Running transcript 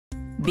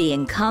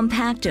Being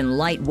compact and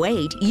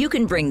lightweight, you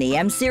can bring the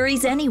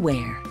M-Series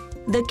anywhere.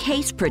 The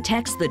case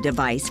protects the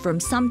device from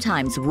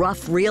sometimes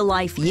rough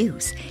real-life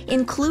use,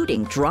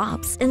 including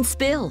drops and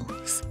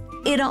spills.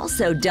 It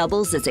also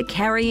doubles as a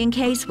carrying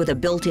case with a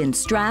built-in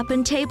strap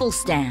and table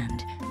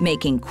stand,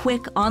 making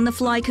quick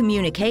on-the-fly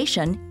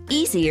communication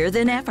easier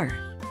than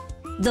ever.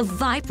 The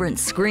vibrant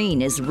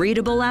screen is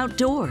readable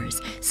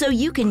outdoors, so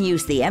you can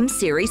use the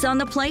M-Series on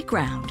the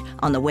playground,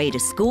 on the way to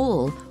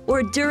school,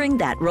 or during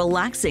that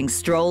relaxing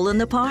stroll in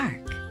the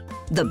park.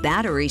 The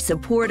batteries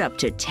support up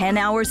to 10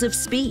 hours of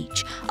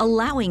speech,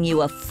 allowing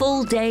you a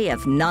full day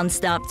of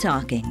nonstop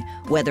talking,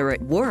 whether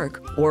at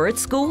work or at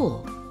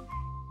school.